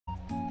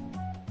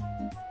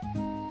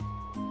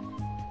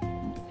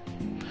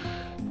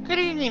Good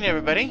evening,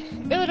 everybody.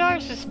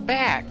 Illidaris is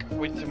back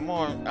with some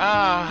more.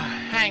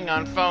 Hang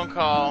on, phone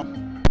call.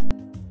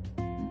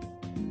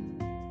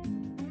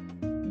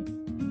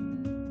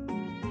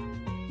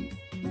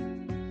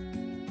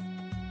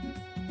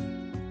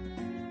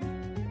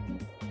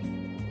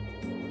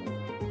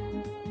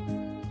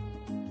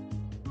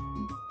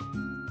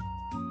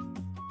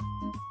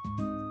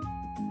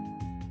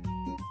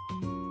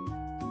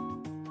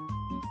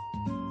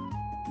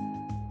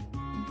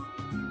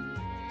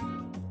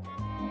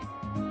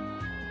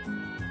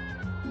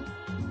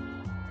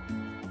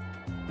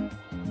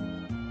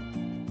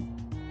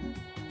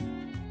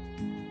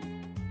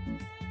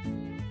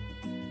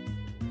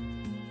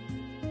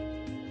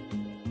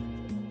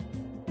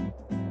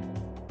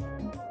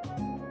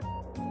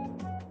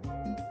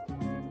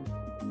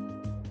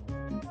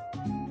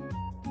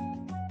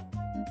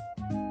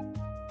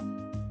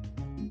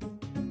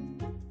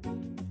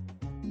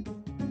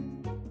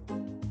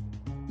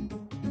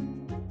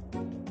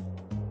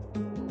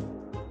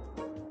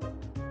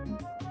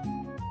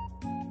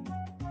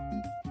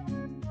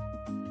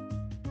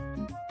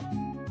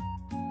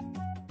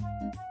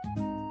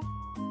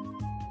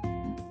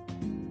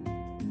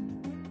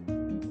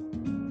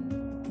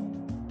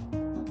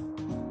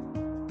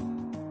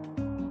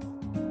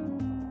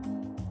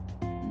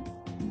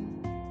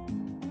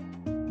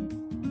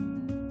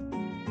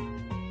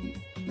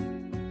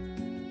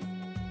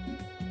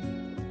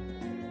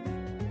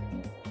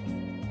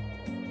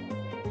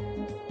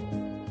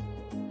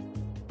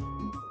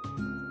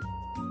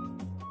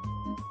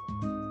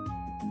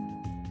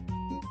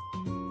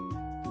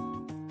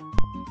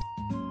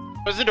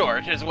 Was the door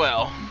as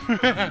well.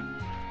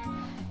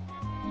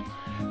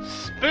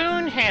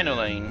 Spoon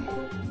handling.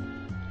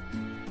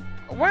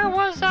 Where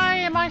was I?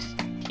 Am I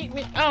keep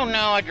me? Oh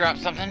no, I dropped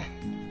something.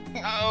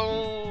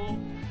 Oh,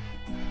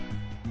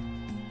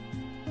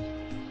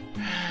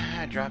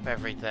 I drop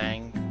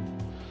everything.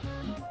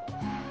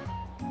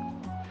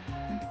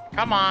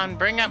 Come on,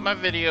 bring up my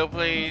video,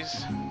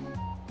 please.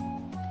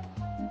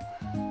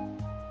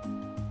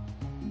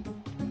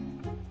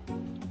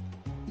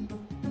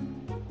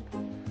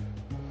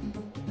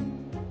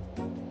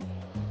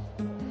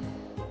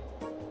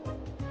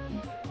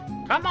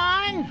 Come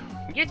on!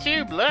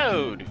 YouTube,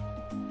 load!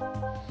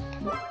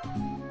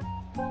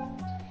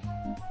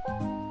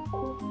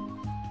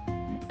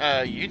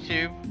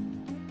 YouTube.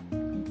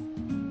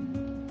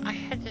 I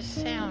had the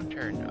sound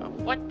turned off.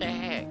 What the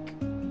heck?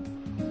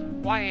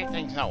 Why are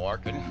things not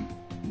working?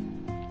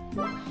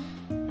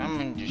 I'm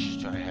gonna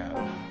just try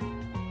out.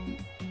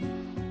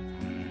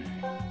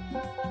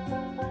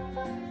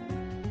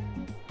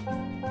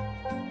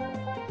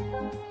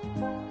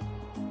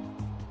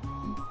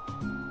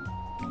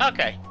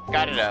 Okay,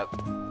 got it up.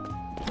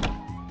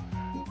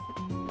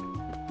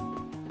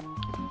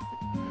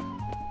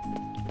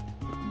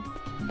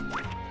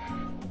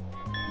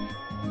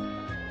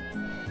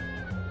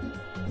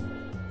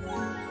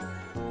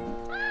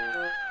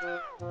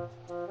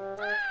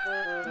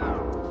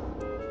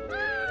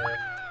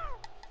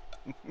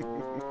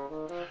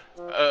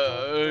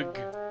 Ugh.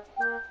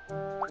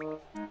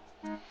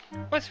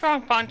 What's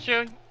wrong,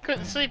 Poncho?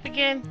 Couldn't sleep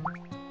again?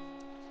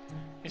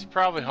 He's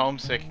probably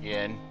homesick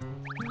again.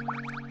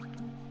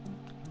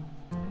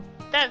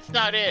 That's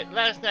not it.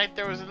 Last night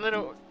there was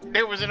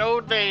an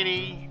old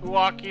lady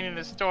walking in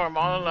a storm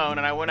all alone,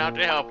 and I went out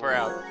to help her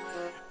out.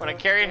 When I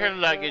carried her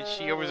luggage,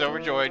 she was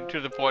overjoyed to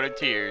the point of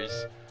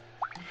tears.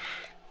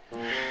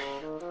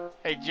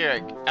 Hey,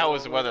 Jared, how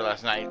was the weather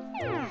last night?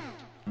 You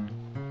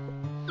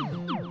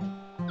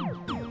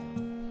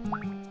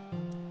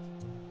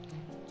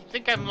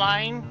think I'm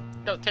lying?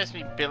 Don't test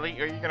me, Billy,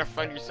 or you're gonna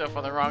find yourself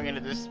on the wrong end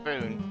of this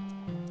spoon.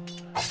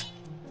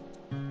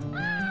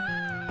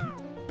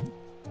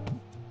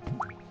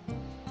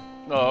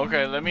 Oh,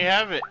 okay, let me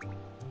have it.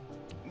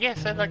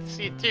 Yes, I'd like to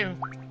see it too.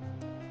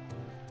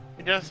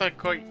 It does look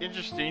quite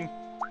interesting.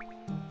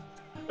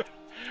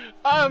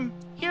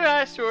 You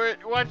asked for it.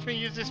 Watch me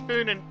use the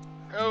spoon and...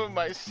 oh,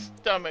 my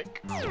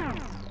stomach.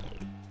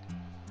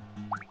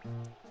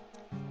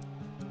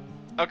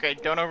 Okay,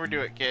 don't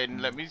overdo it,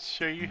 kid. Let me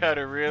show you how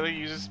to really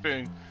use a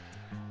spoon.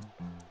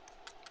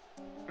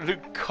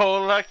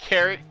 Lucola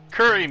carrot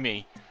curry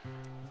me.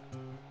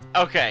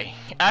 Okay,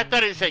 I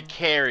thought it said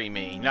carry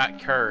me, not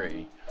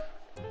curry.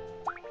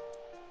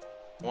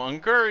 One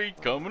curry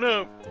coming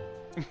up.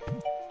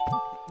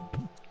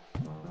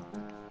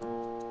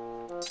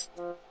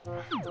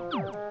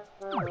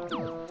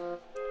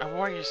 A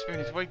warrior spoon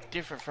is way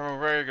different from a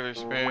regular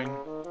spoon.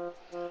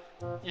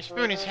 Your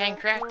spoon is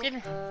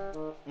handcrafted?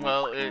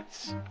 Well,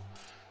 it's...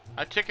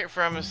 I took it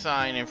from a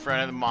sign in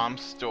front of the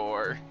mom's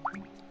store.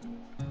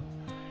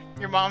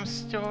 Your mom's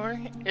store?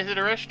 Is it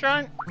a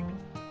restaurant?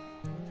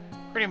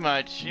 Pretty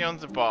much. She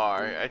owns a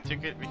bar. I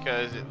took it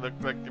because it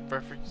looked like the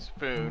perfect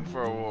spoon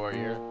for a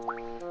warrior.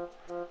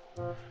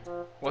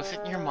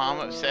 Wasn't your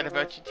mom upset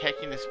about you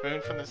taking the spoon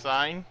from the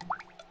sign?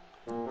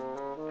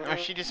 No,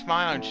 she just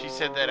smiled and she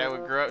said that I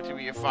would grow up to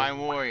be a fine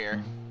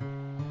warrior.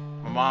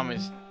 My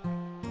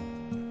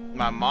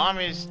mom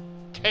is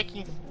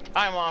taking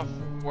I'm off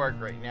work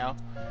right now,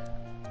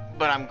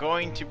 but I'm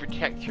going to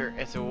protect her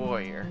as a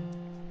warrior.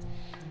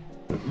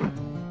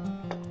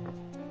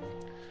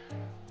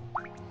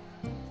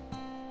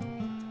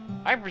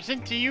 I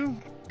present to you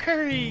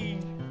Curry.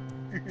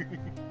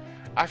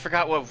 I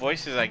forgot what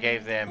voices I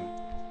gave them.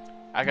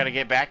 I gotta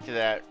get back to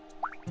that.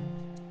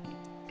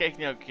 Take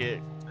note,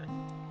 kid.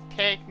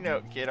 Take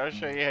note, kid. I'll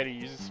show you how to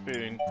use a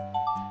spoon.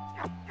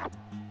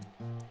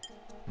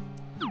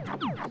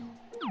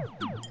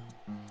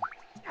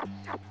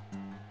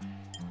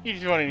 You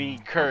just wanted to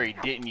eat curry,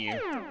 didn't you?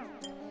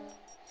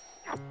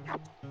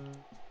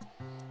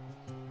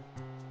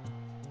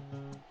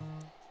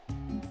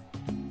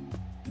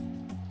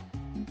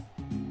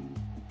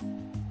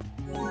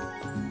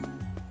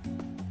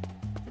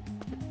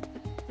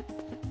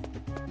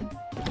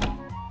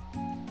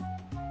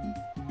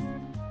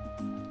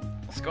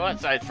 Let's go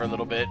outside for a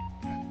little bit.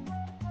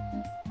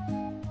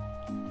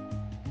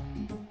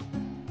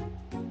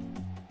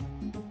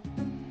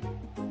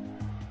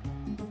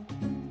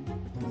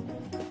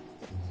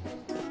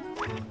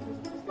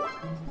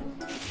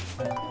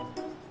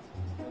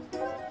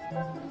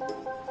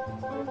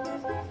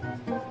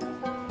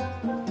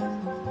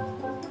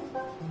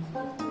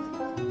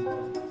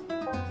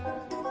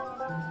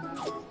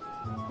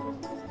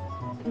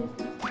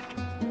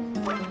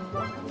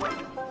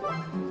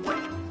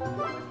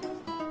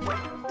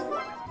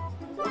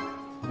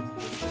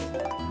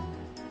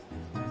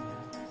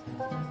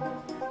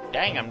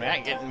 Dang, I'm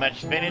not getting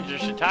much spinach or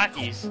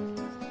shiitakes.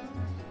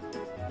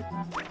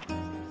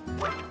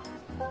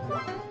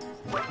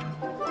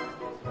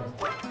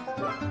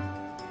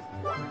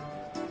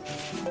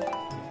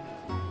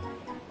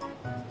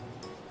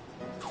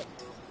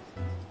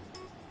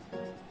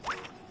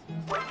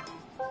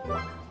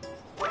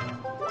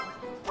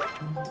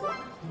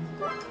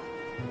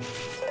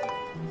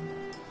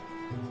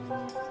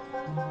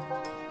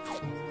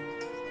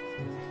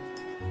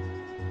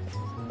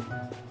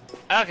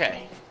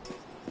 Okay.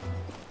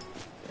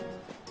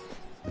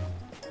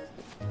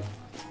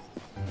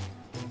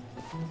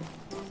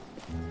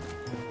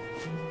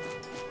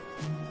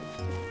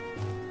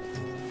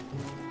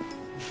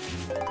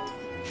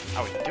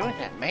 I was doing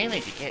that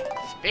mainly to get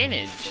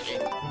spinach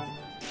and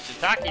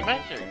shiitake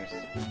mushrooms.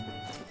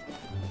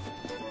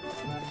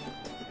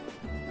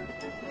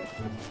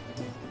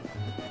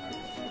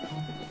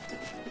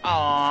 Oh,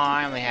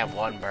 I only have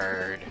one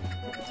bird.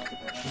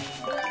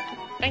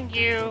 Thank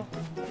you.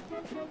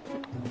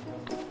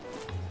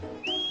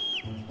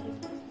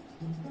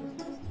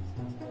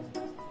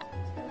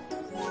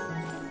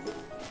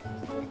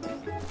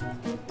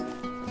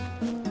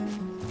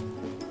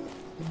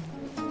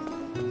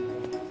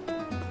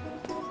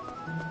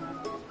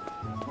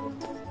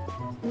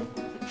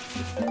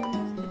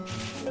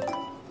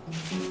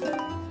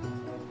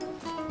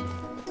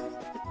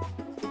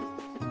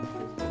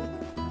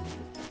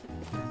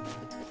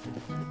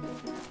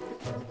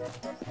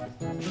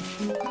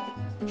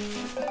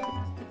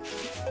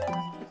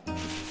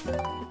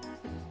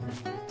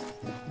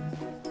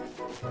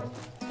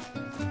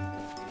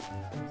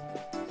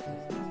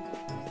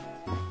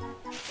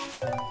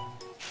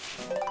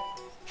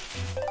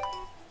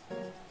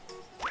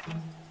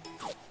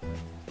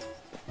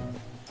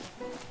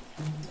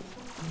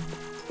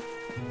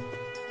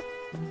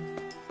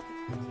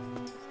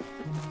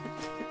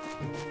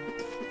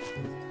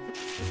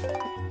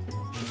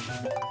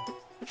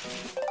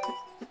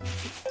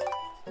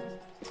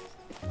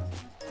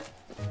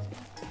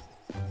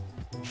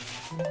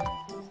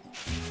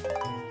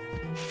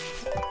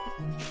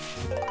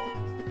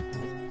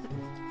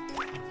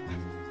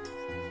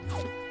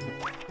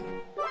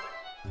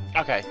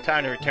 Okay,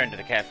 time to return to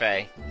the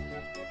cafe.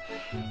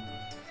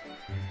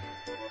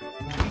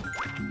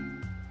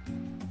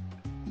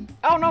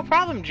 Oh, no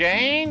problem,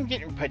 Jane.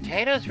 Getting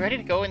potatoes ready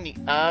to go in the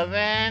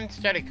oven.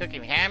 Started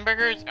cooking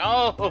hamburgers.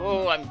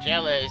 Oh, I'm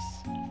jealous.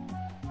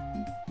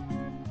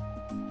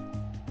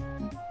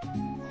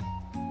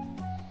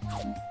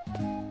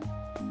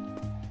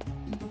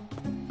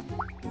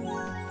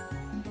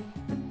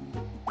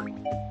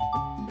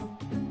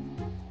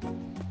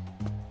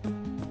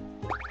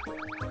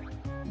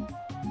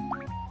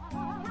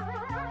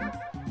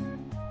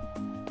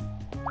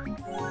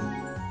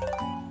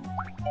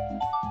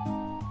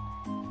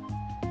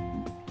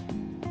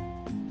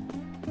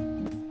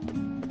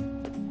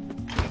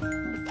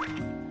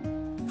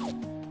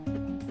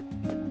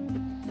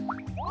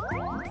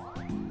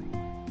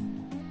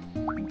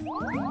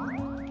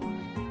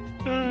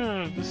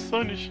 The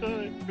sun is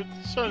shining, but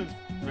the sun is...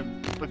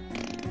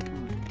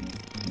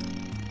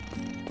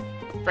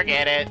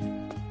 Forget it.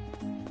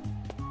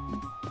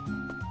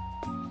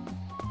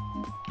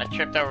 I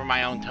tripped over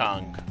my own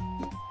tongue.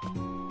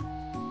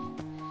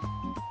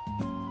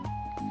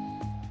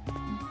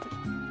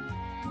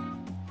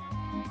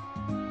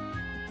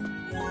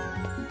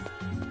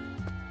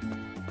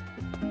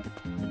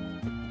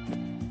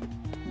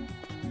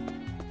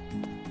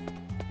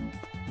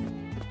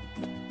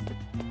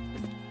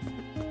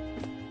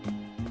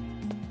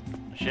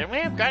 Shouldn't we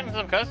have gotten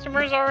some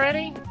customers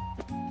already?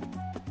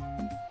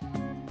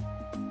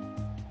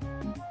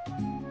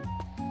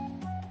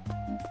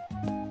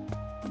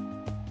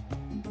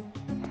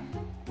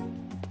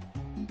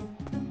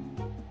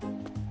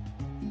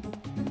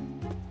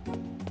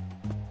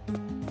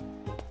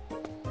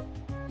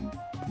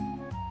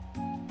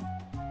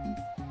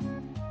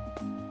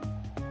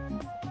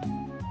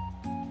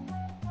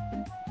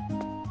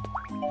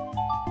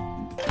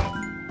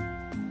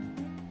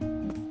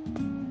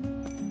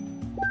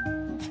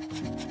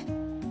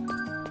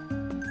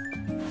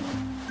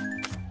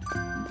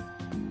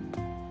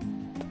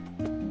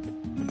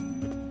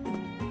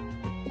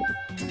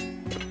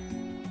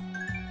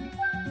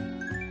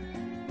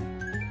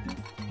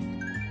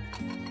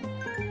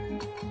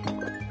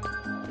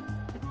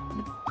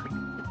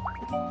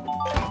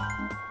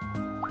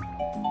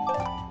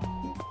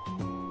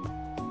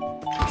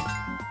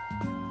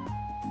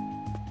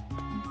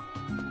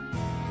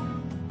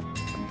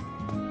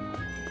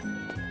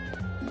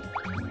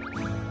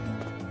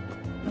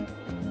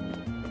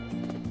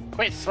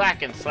 Quit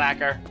slacking,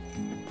 slacker.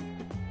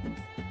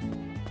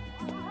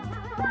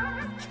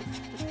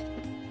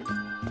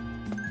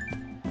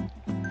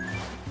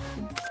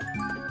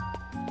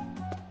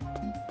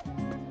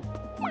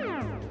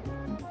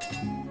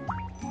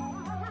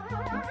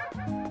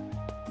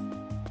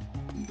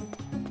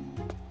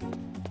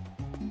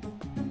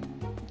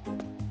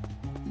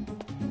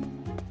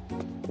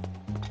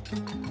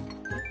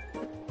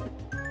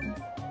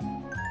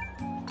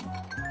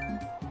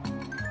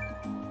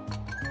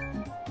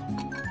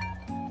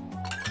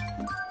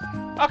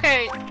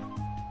 Okay,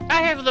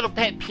 I have a little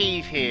pet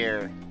peeve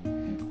here.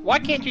 Why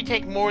can't you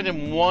take more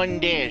than one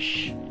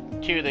dish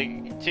to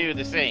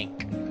the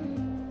sink?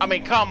 I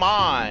mean, come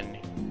on.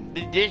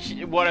 The dish,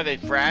 what are they,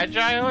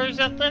 fragile or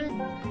something?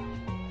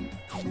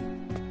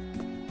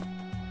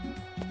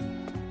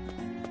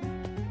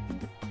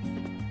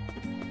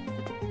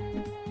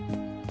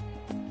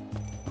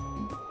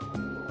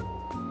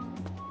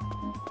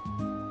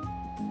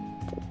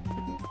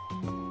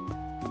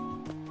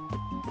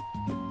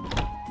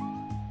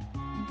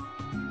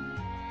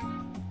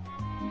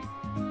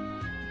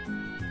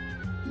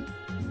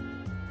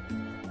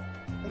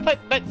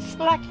 But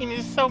slacking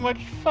is so much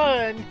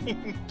fun.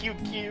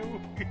 QQ.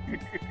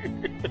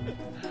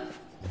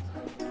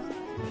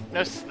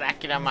 No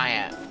slacking on my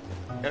app.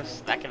 No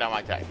slacking on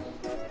my time.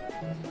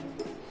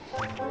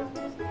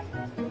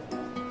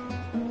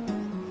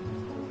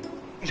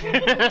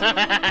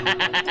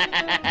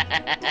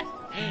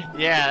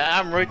 Yeah,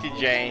 I'm Ruthie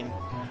Jane.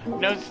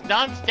 No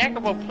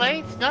non-stackable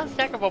plates,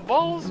 non-stackable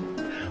bowls.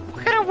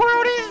 What kind of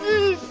world is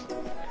this?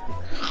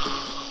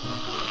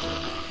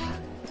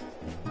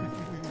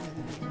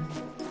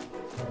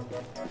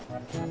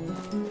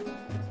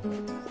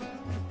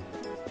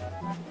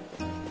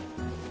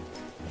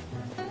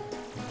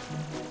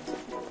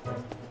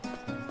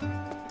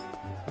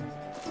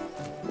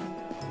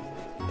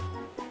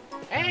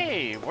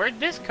 Hey, where'd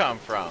this come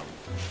from?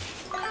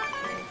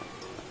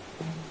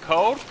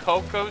 Cold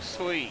cocoa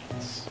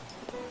sweets.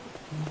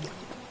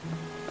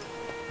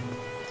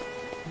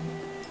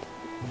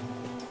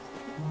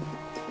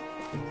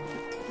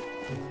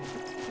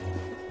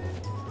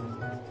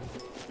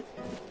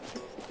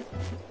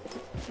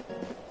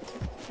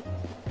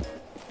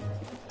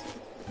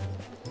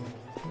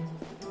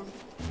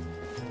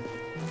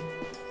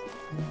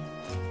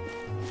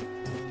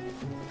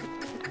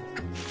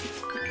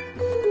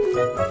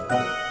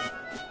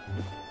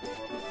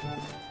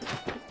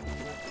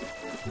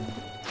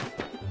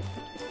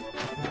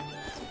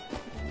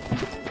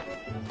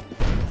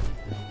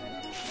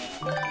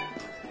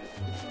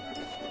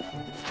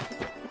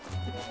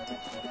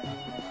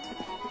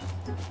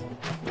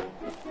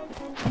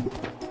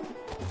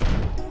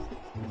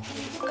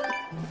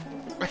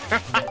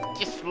 I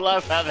just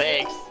love how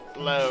they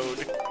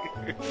explode.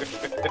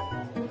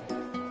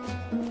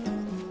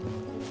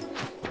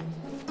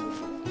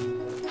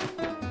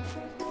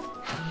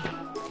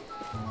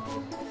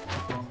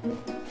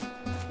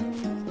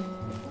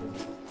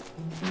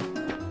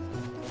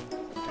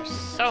 There's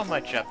so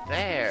much up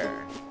there.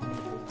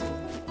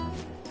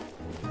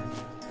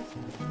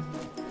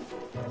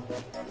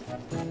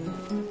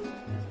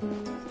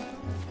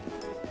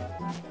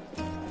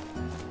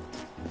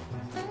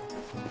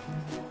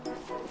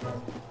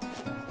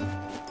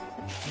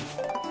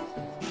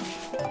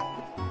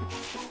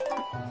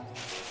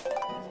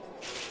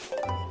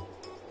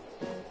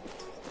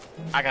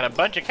 I got a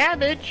bunch of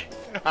cabbage.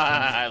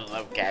 I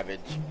love cabbage.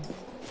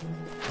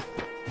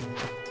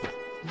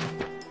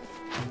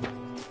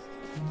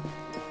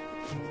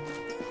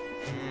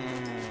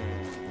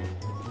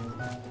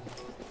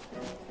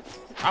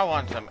 I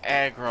want some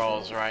egg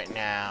rolls right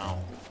now.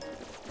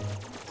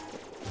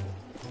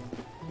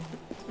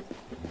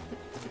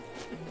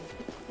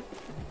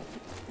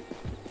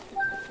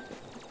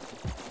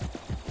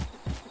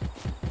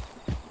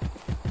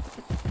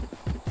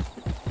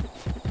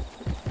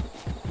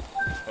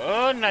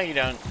 Oh, no you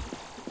don't.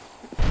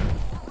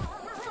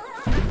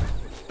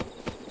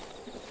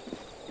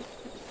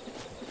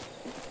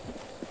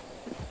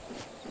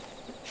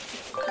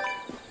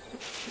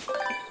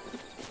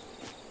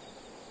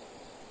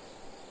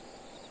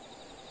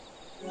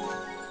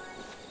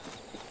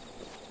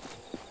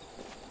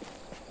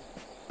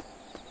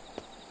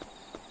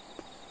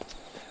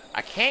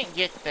 I can't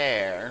get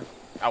there.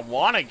 I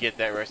want to get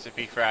that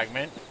recipe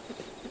fragment.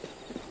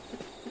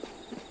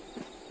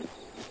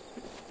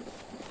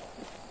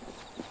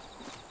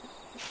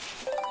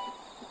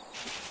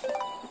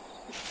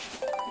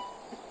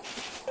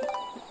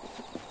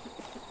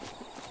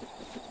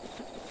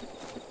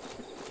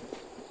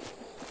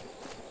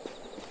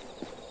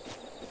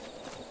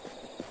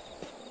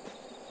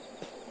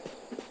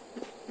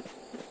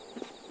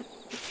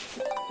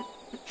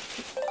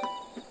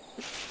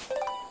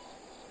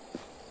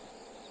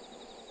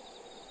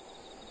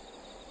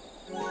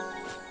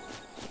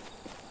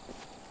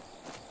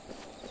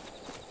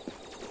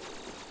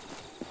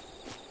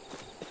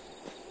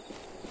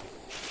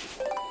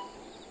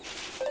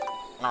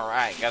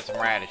 Alright, got some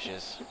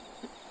radishes.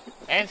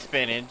 And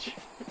spinach.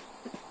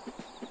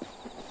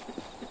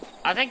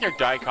 I think they're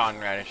daikon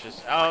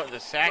radishes. Oh, the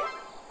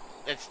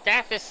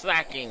staff is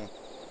slacking.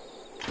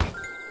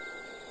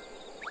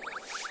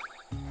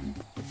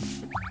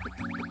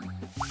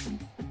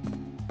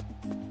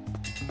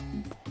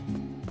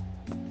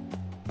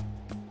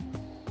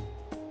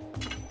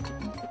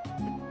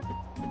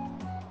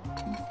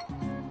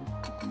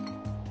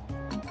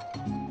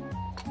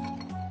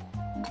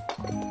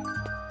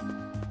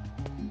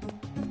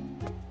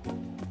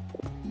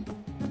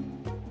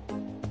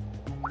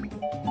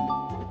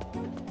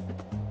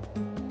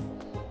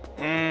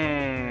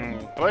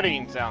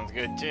 Pudding sounds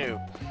good too.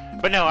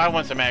 But no, I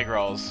want some egg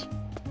rolls.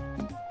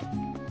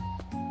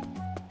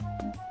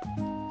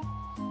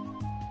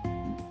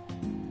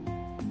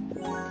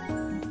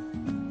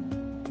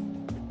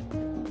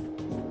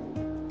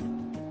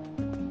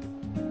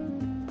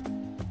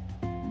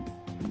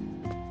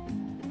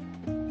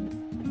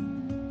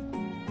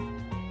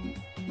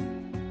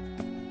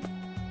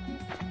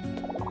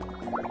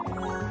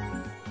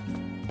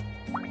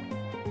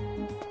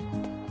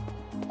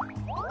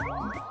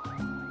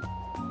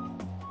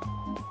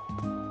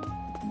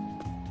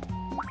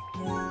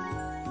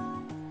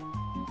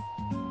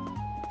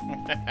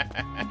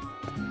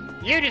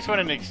 You just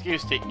want an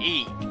excuse to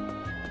eat.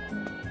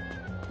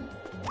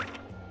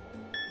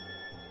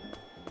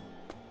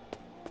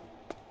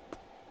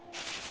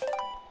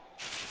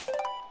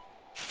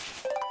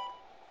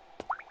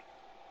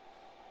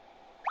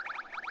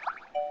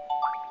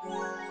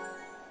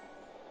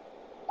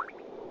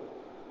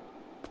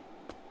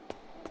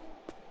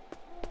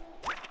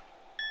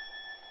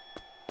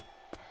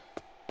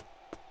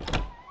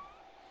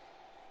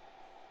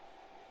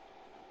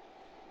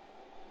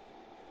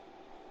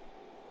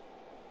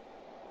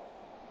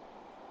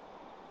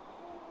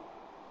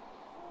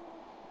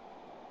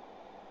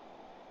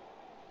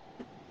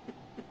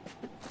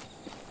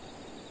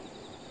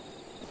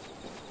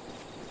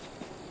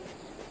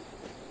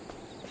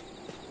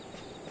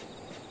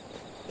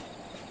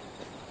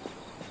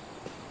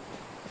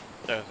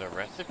 There's a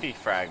recipe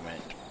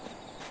fragment.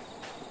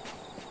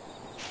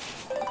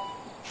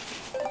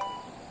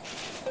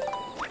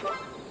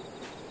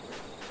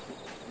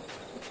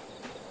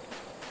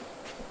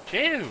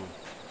 Two.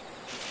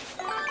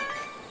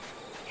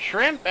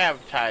 Shrimp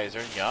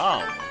appetizer,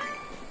 yum.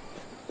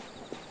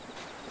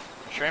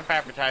 Shrimp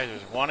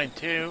appetizers 1 and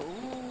 2. Ooh.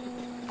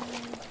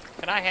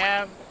 Can I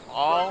have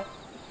all?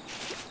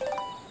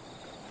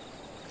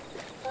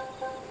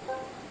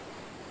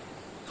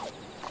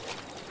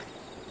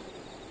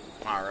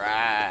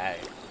 Alright.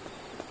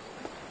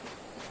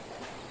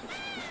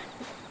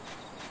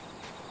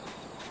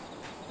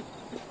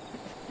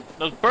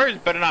 Those birds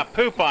better not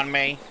poop on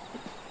me.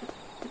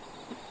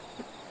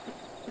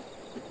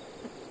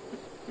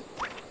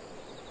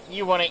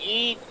 You want to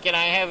eat? Can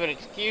I have an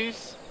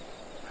excuse?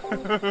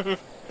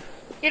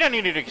 You don't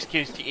need an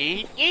excuse to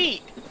eat.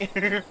 Eat!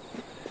 You're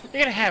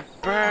gonna have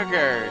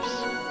burgers.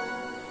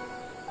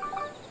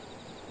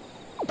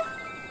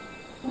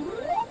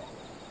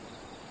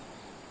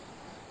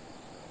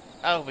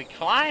 Oh, we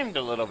climbed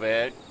a little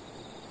bit.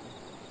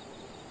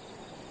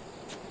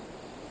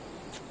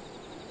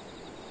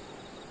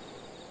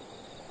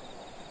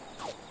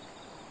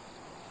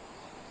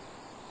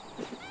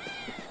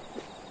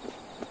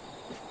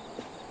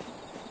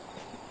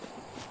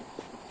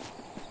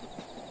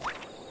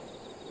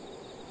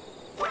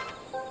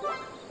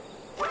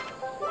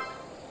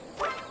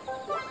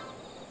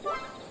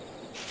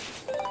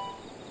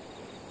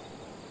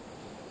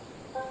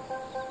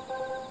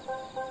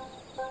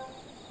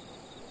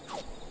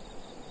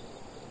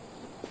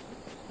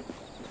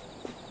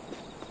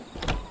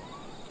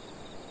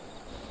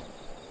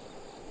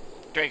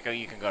 Draco,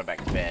 you can go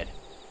back to bed.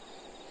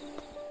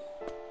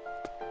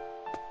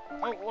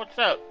 Oh, what's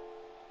up?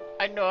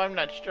 I know I'm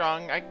not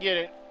strong, I get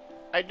it.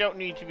 I don't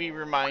need to be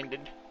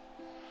reminded.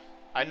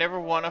 I never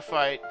won a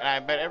fight, and I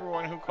bet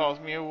everyone who calls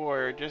me a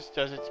warrior just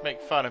does it to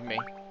make fun of me.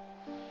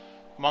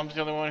 Mom's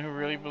the only one who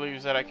really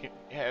believes that I can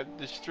have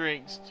the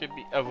strength to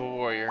be of a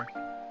warrior.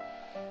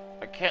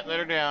 I can't let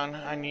her down.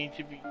 I need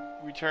to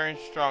return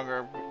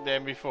stronger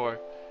than before.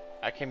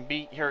 I can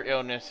beat her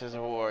illness as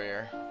a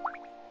warrior.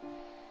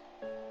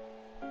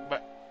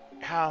 But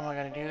how am I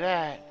gonna do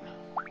that?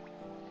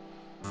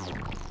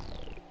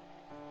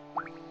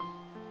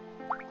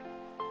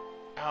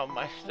 Oh,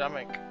 my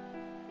stomach.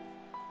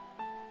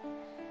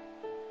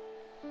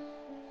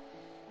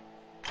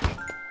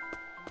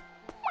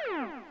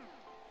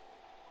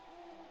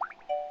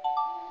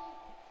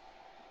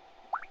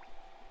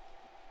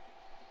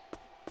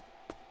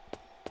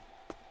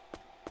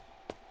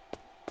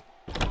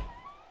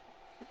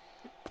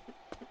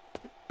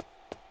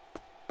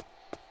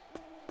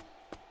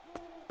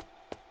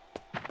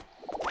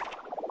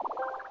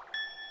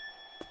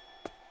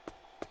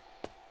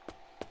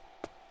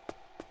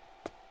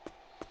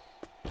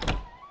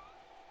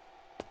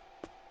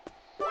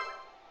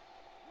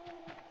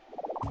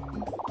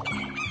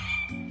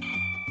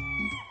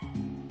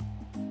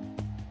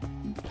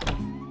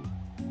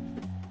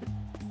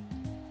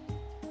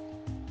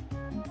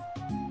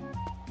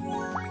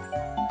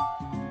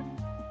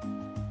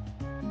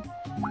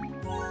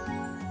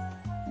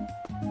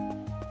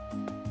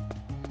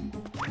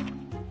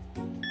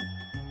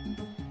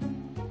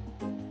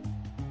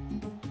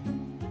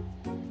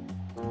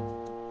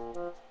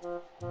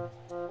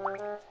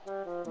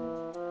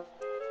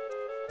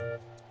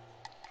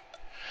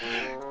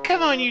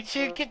 Come on, you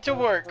two, get to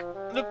work.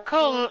 Luke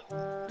Cola,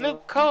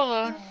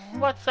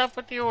 what's up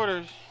with the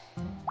orders?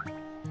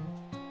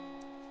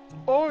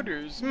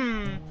 Orders?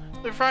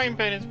 The frying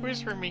pan is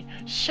whispering me.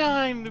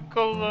 Shine, Luke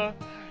Cola.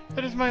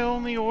 That is my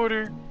only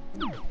order.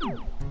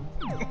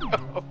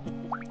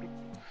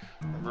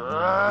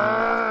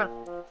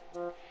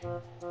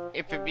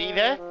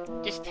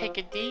 Ipabita, just take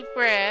a deep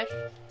breath.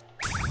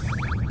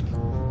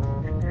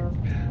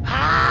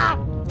 Ah!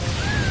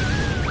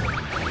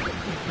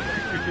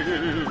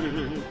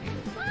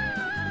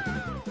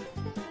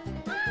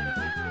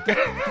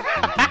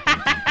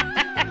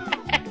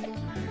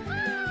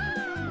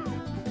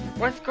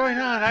 What's going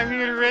on? I'm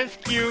here to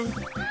rescue.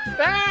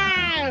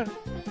 Ah!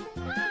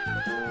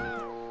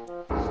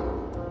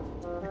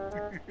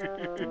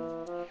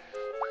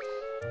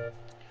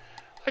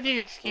 Would you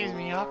excuse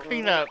me? I'll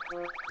clean up.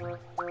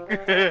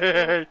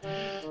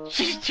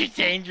 She's too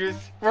dangerous.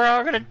 We're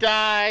all gonna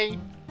die.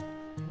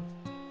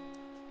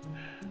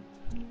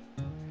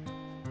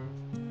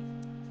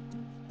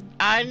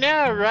 I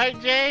know, right,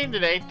 Jane?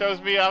 Today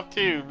throws me off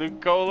too.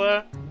 Luke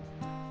Cola.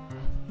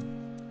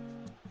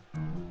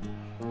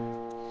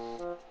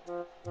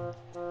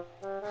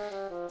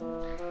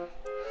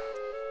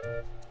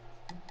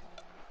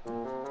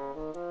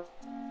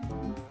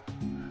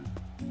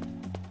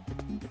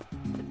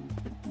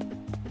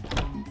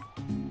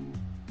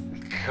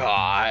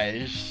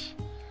 Gosh.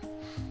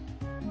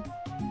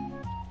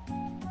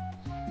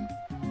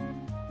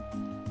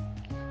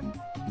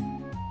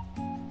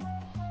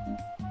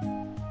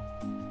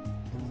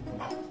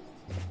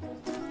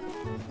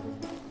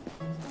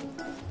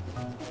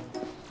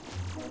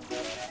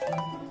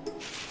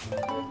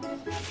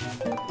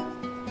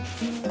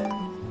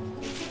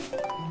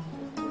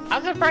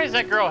 I'm surprised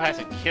that girl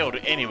hasn't killed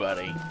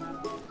anybody.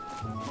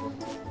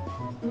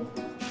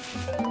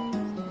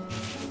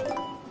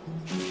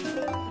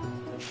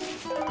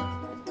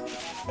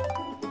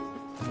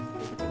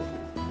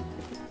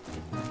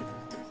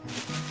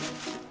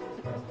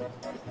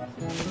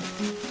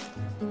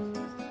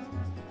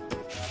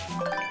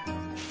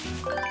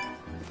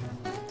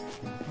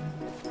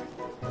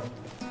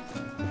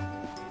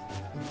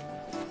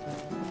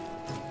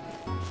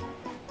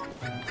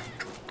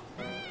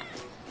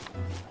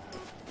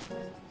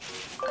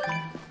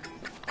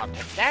 I'll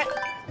take that,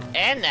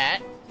 and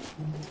that.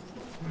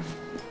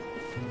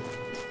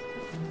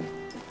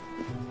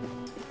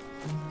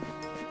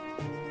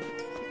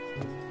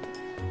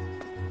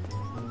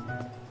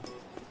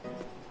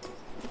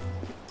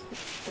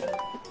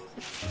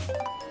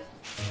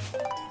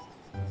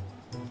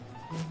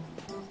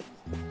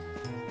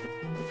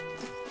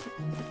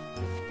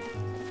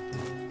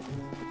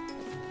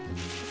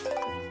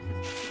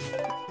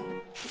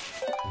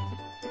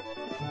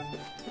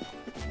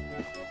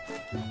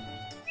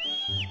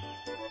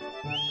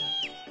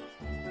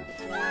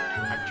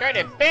 Try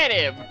to pet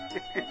him.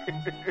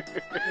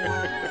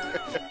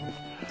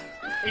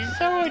 He's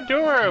so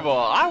adorable.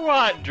 I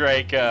want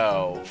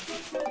Draco.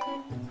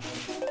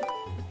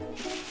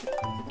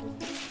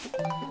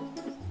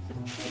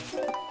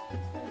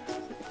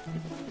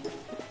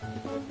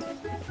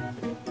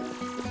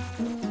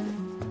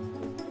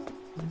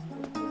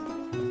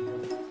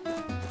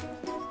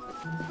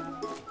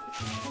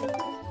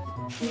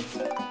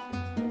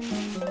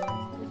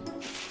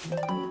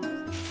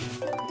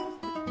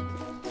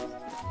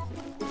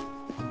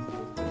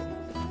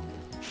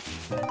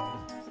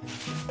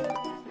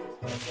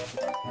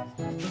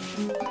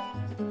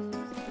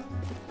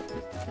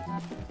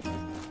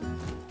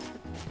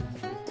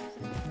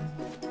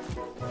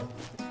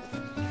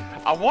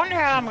 I wonder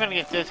how I'm gonna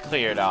get this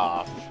cleared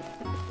off.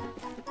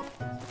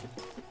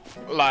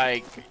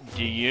 Like,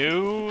 do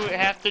you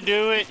have to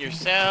do it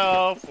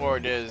yourself, or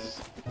does...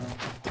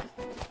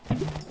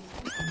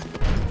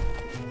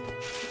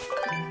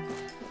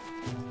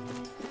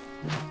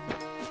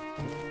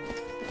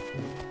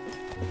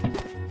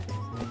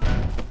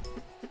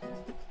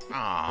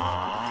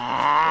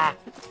 Aww.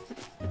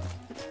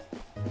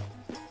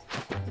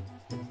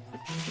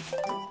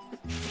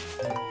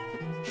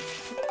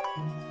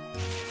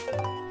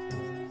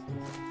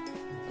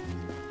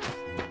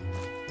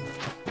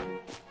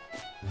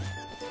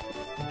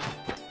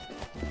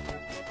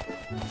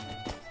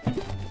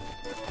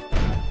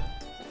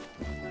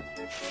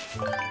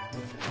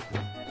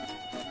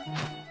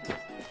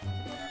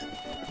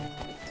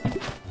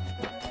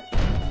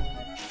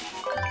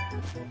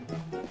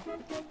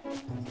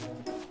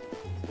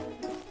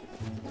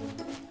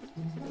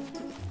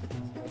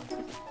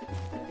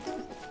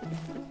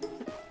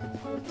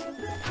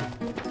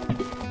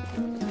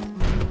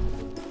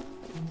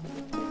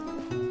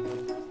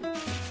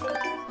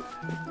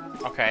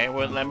 Okay,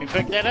 well, let me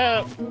pick that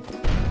up.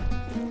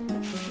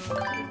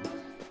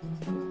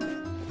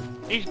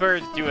 These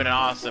birds do an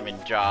awesome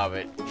job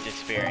at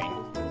disappearing.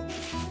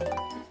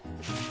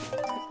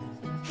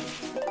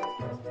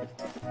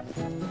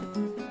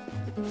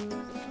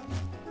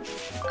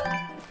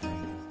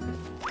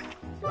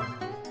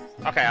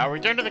 Okay, I'll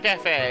return to the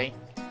cafe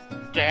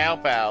to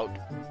help out.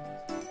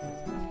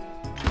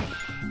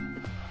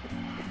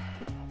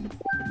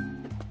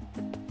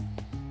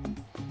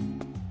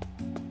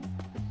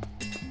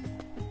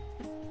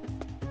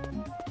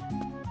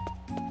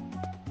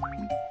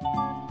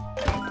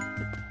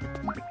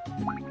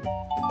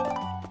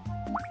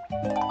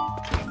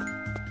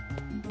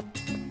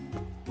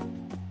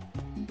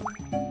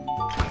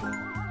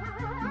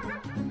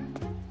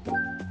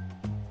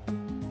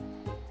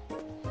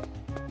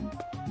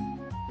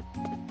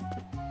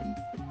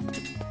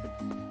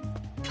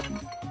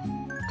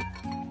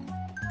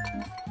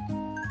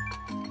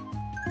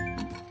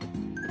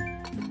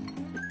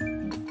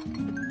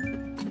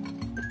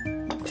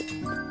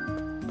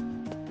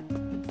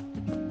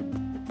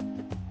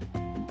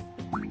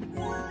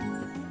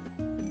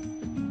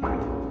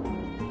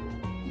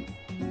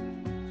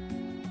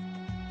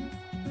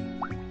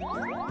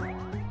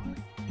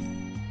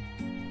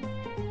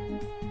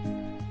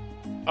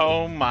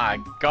 Oh my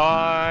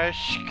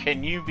gosh,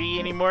 can you be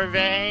any more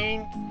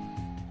vain?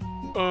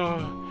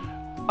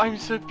 I'm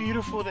so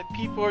beautiful that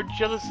people are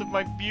jealous of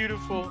my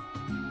beautiful.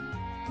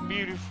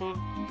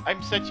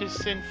 I'm such a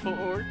sinful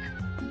orc.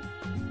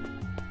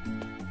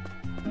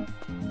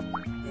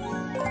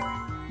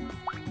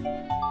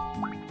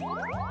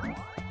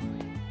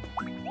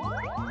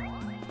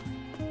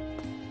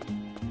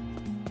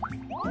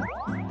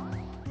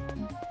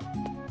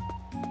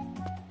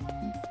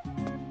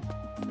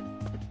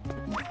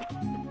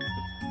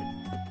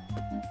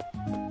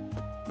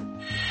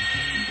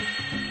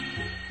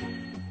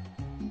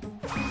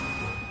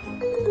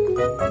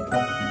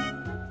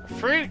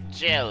 Fruit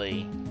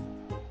jelly.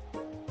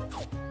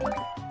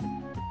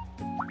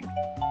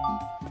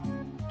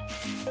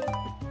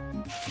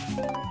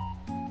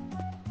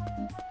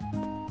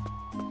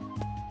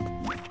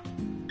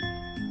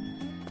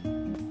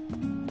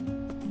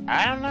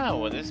 I don't know,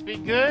 will this be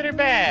good or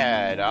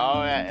bad?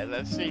 Alright,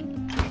 let's see.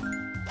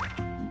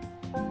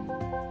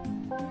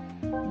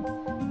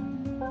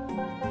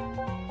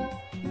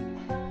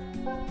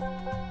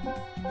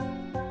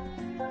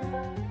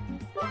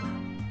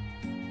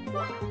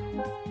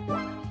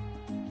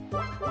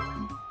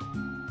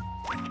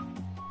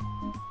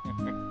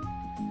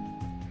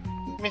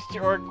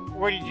 Mr. Orc,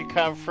 where did you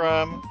come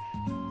from?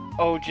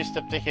 Oh, just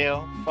up the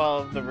hill.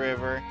 Follow the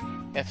river.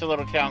 It's a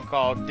little town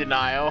called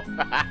Denial.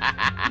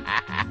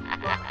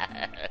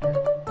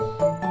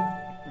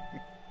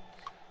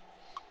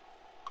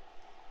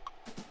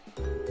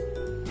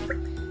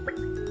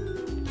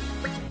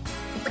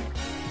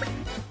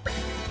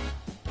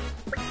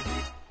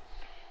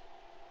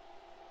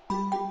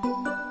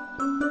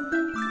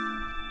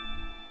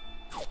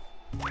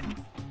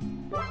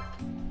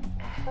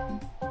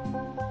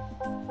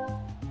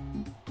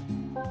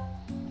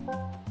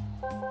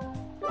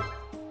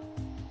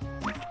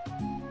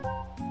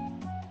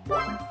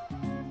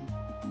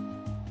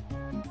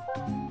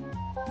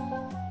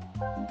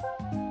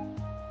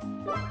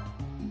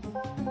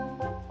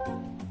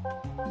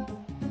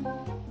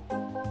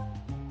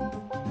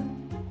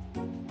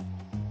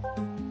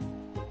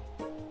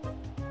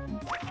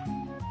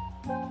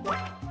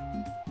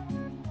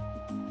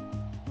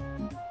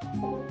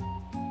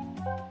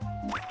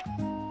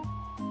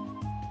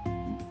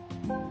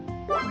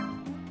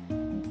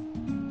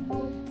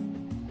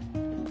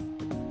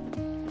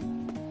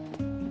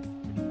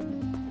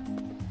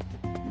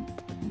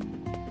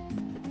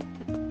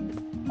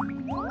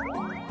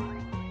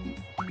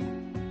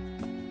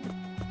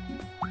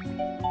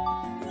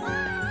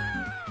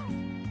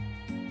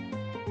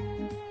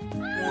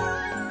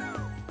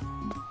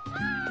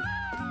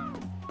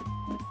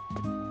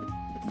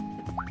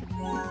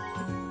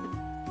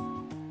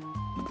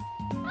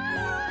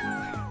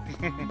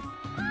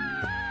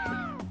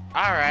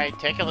 Alright,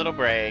 take a little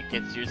break.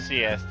 It's your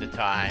siesta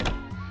time.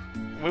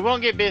 We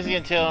won't get busy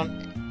until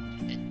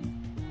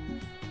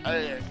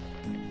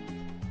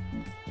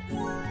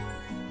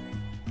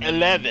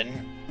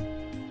 11.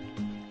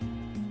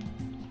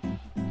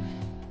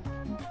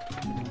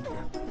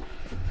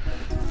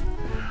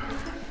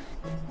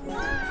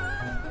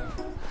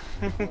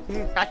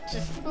 I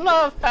just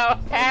love how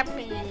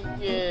happy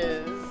he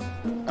is.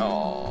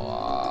 Oh.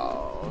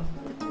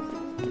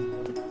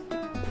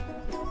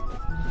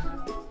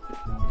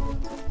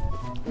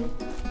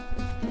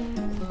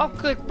 Oh,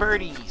 good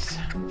birdies.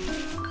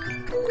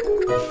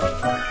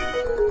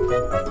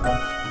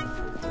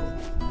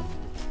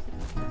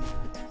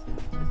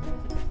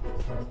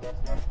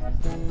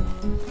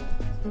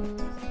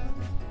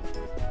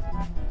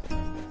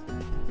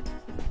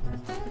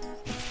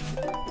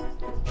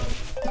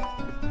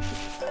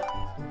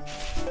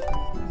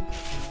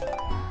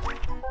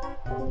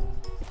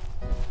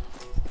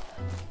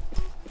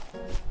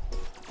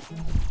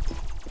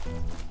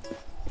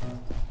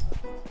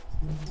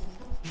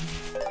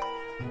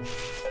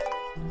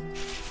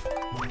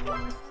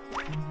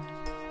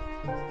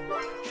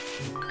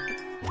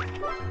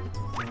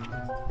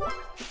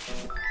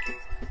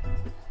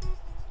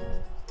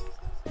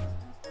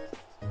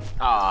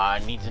 Aw,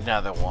 needs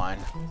another one.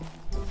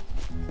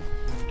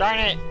 Darn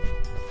it!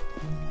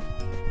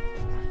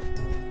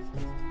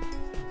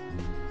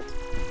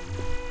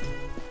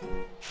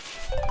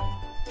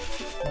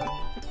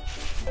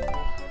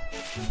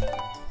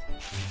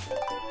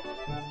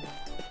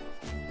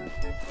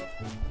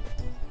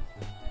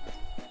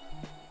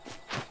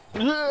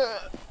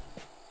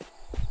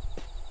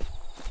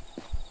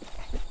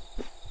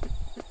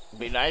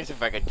 Be nice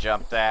if I could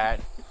jump that.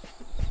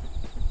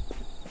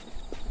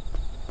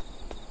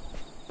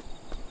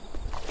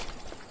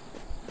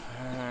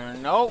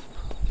 Nope.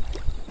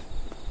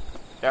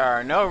 There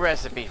are no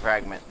recipe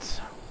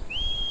fragments.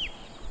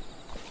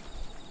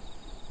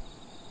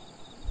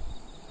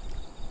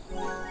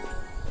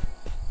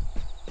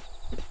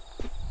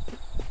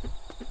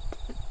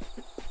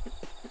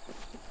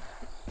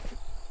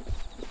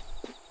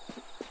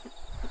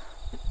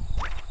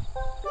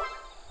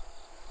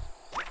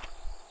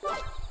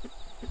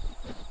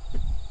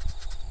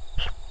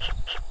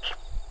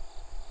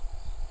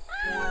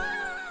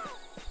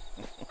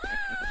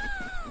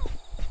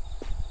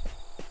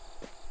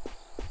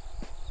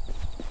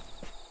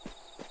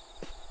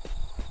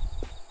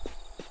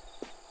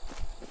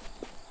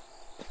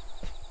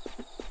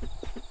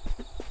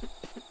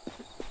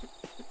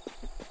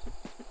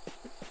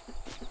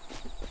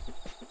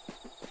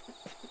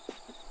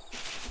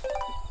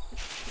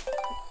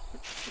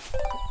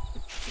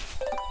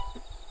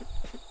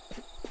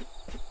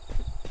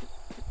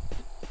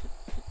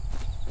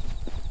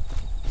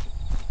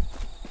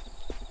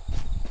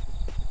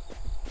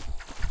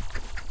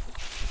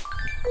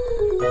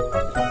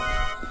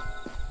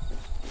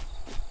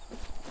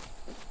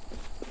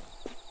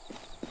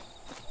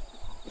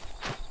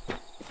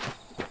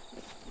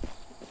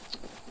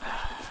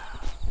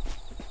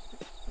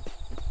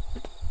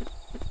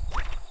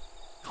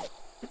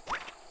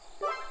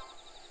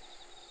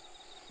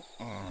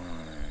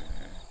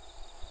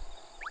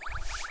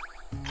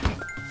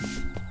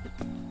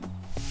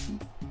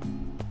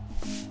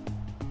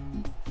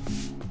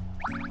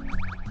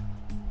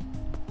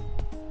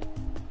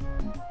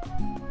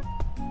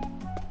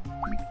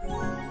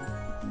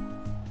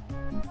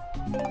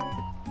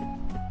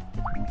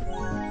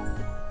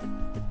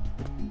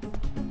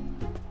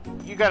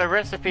 You got a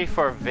recipe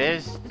for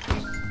Viz?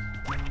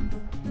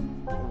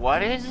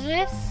 What is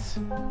this?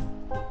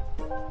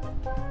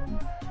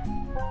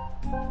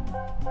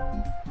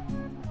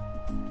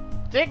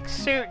 Thick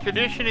soup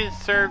traditionally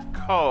served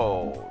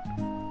cold.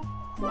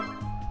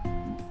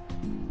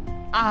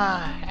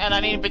 Ah, and I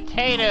need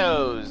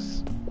potatoes.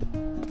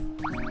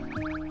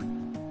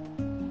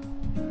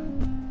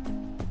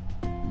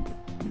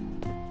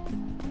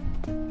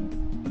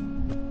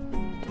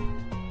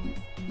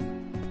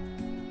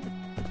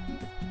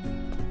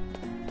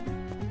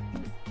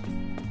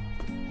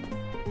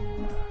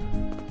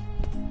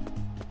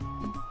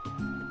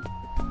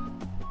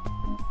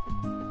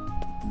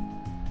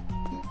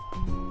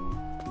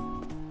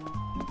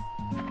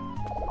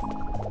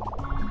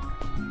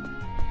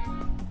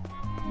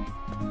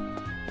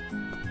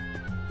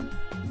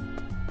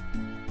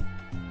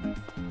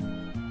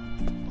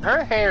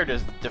 Her hair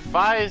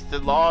defies the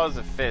laws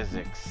of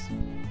physics.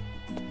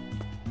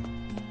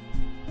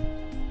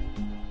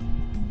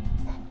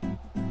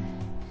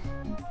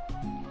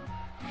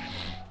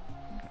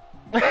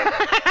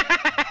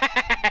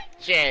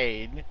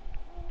 Jade.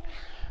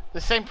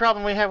 The same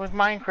problem we have with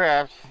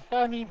Minecraft.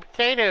 I need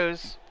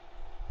potatoes.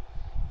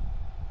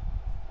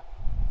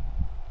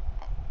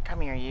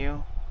 Come here,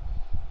 you.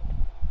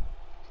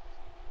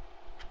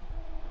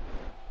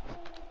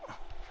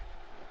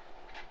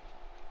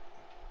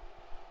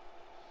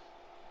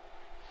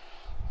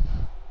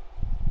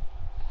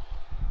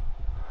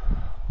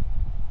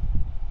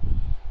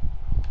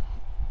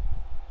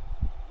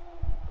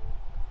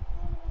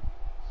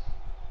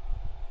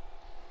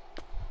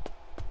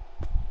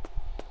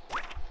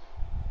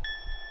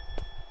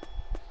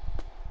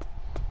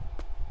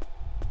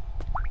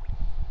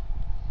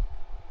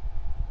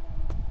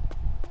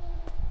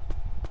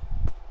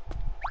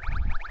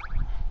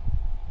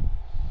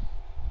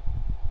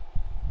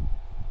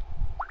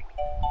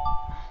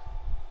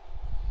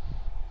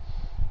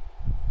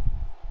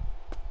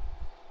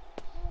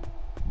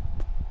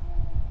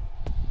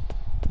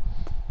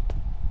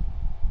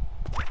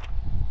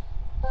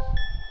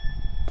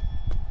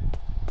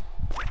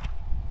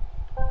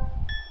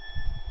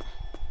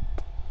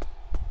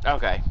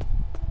 Okay.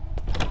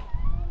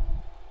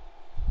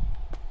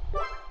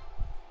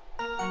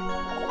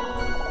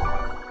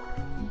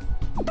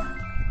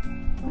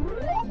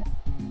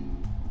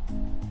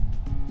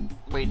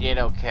 We did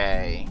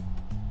okay.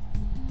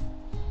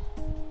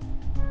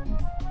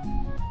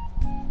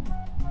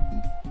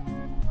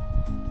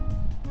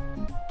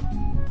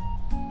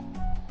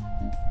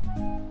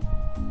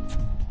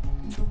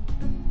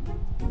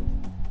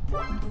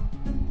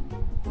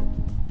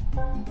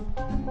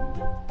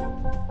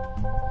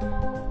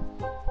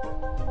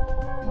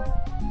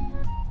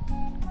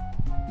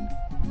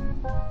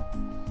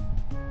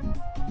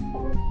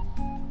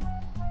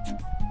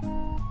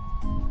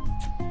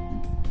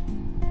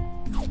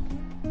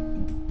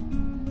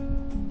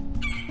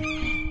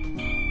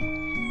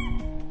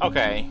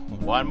 Okay,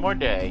 one more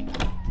day.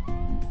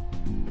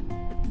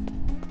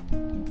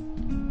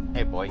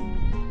 Hey, boy.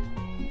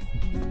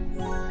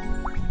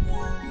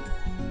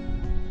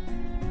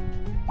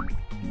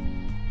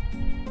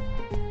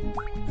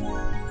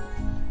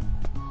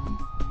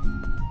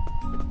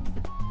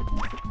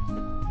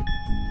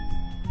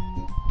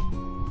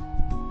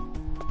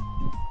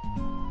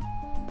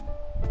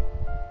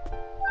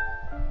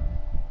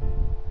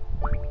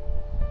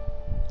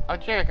 Oh,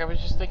 Jarek, I was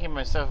just thinking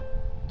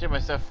to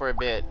myself for a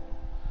bit.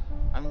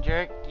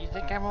 Jarek, do you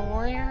think I'm a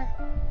warrior?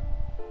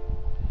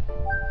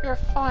 You're a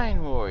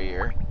fine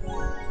warrior.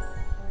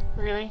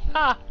 Really?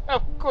 Ha!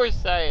 Of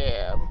course I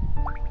am.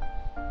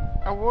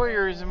 A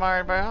warrior is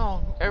admired by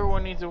all.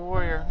 Everyone needs a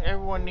warrior.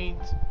 Everyone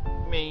needs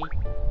me.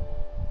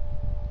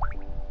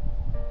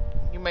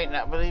 You might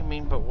not believe me,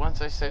 but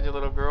once I saved a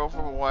little girl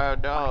from a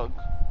wild dog.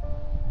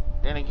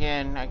 Then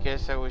again, I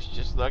guess I was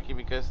just lucky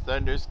because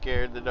thunder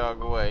scared the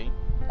dog away.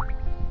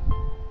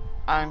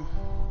 I'm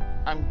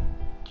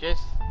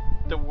just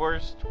the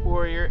worst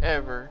warrior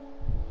ever.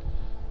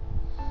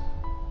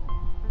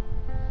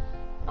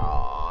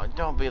 Aw,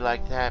 don't be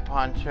like that,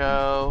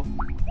 Poncho.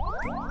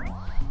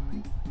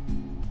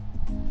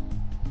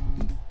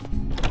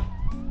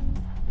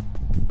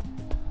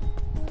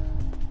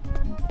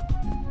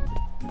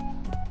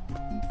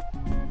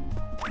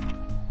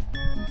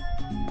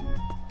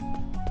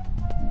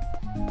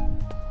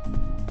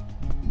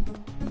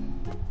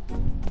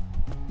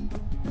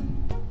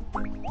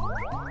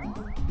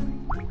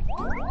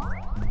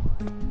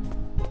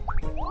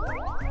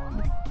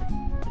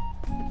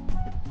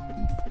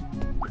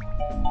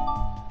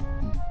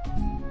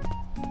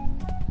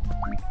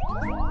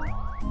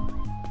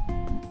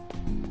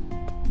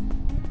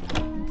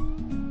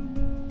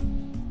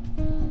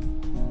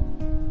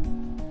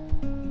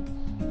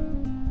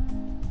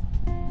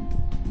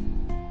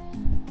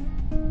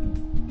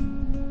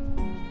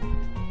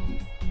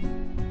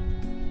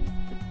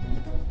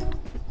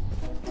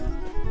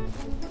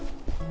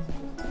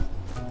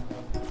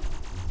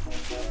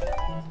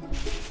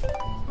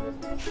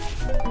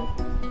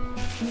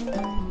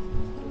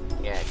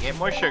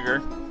 More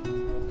sugar.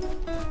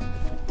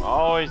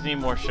 Always need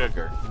more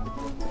sugar.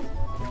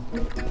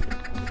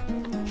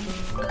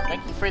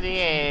 Thank you for the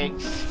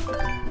eggs.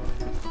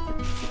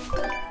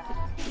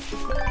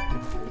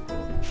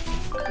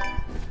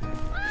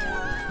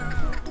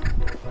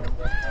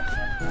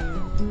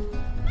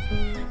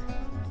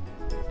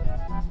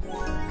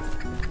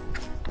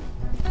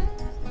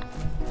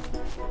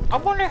 I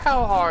wonder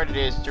how hard it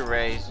is to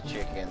raise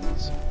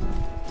chickens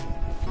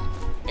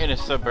in a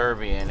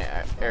suburban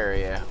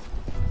area.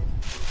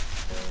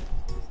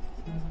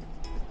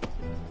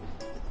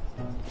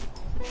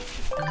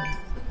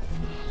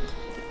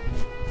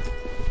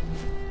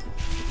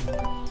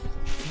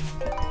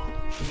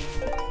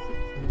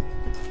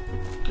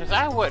 Because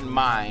I wouldn't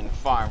mind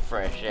farm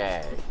fresh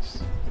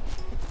eggs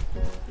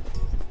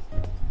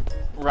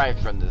right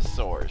from the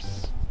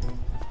source.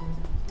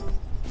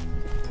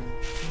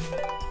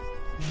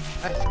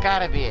 That's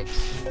gotta be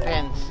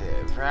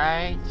expensive,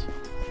 right?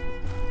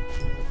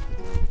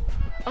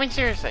 I mean,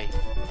 seriously,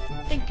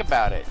 think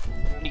about it.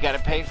 You gotta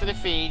pay for the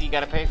feed, you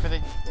gotta pay for the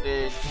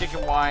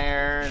chicken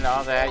wire and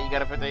all that, you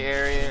gotta put the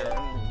area,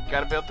 you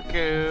gotta build the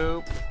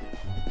coop.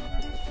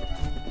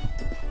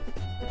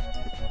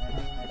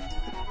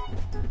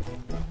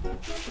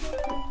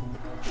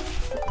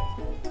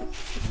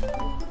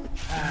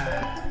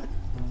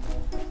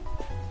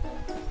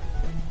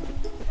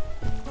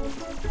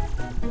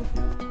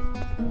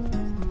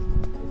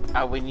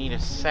 I would need a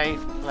safe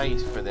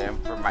place for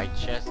them for my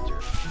Chester.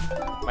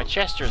 My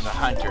Chester's a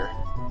hunter.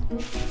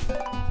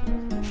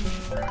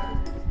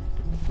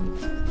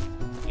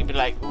 He'd be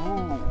like,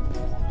 ooh,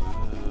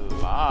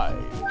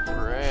 live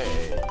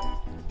prey.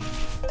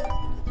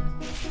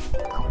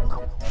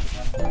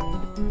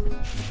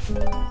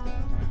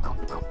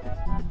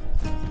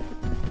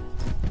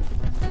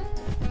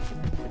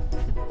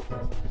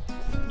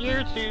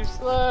 You're too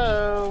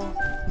slow.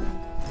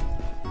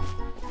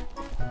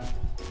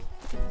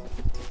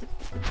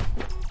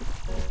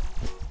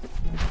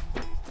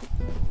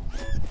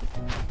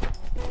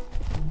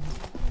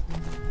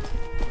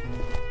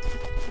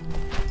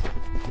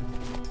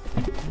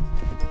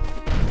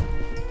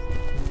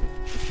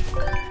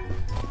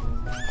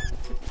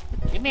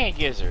 Give me a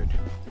gizzard.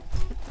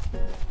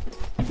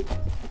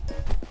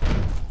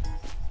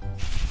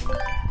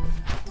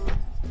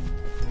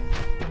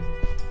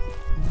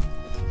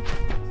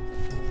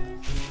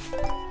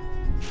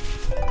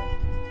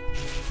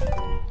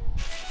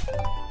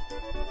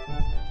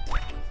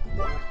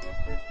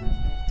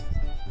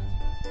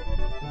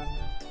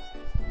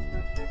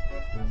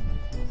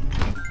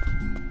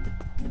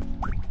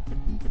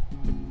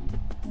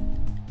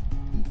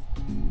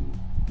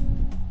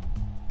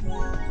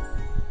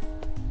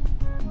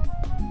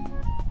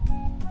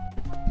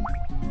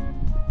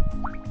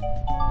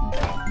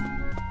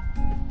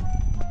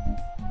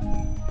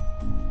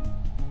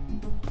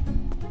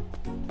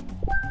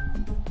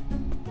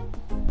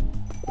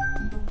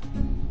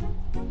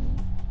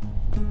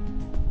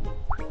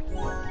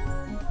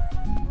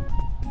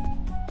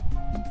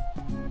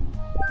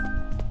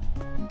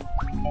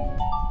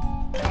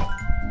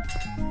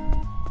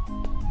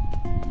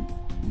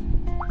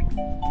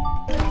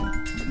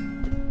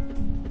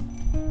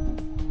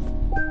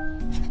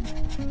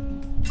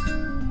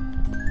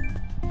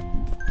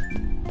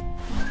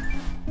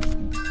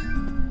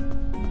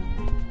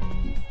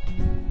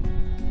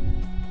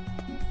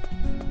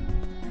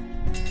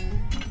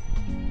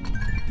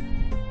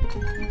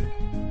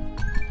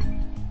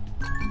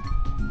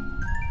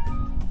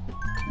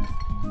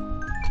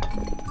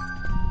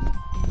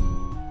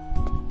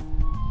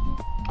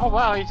 Oh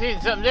wow, he's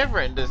eating something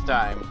different this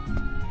time.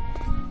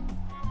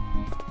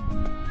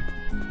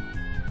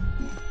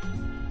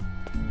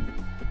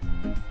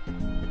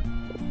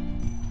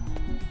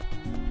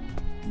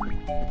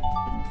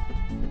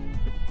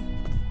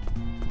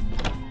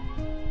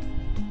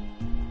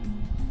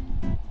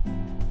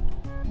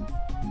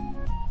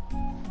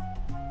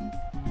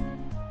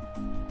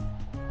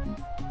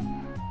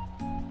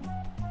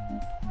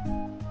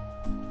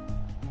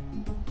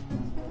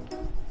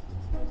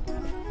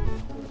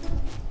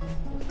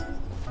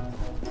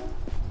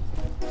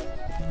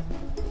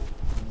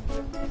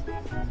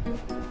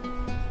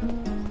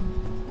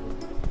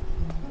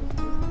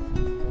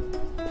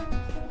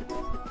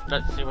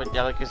 Let's see what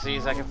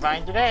delicacies I can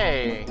find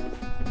today.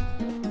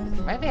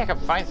 Maybe I can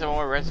find some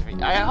more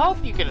recipes. I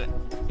hope you can...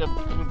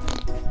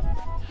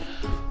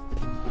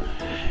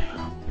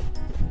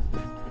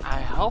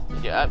 I hope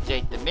you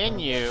update the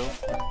menu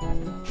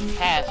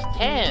past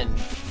 10.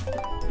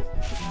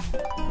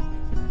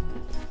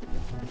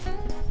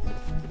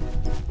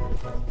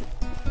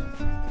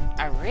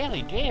 I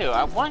really do.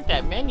 I want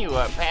that menu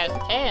up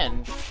past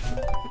 10.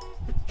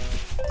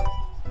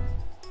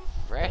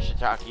 Fresh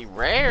shiitake,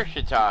 rare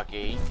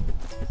shiitake.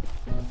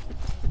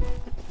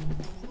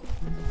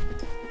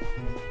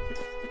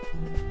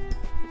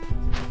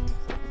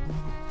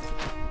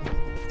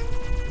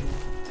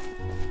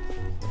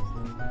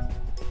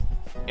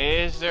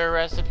 Is there a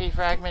recipe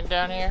fragment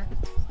down here?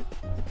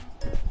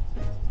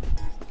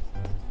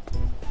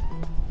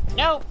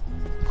 Nope.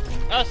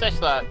 No such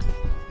luck.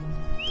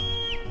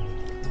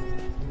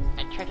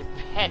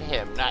 pet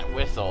him, not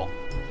whistle.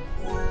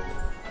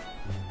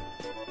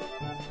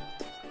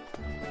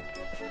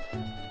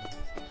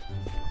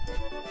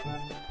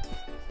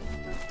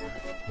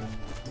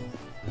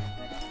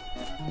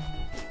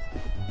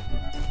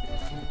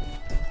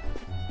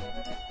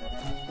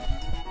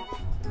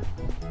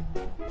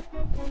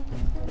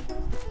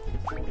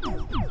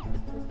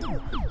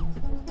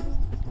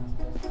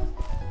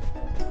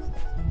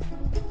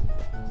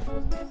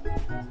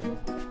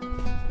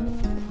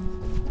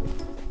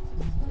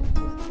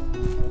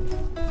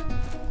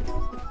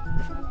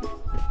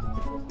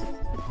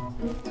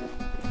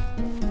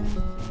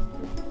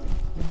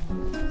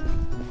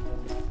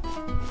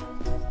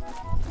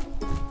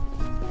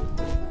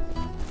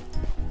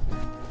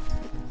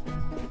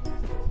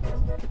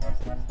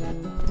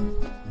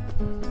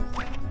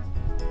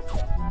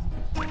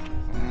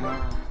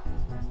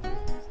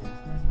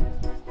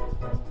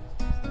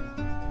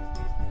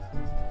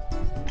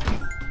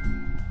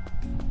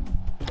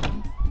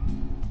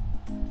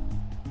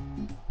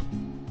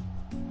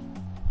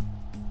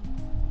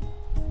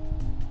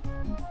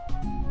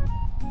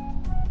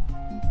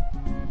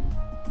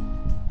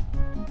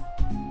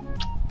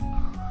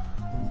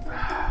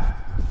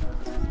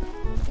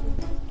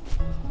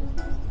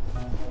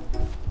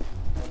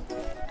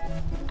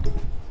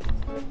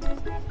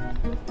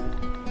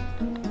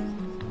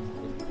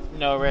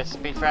 No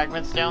recipe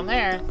fragments down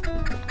there.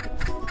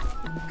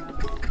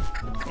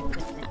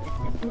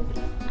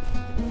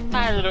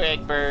 Hi, little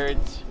egg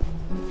birds.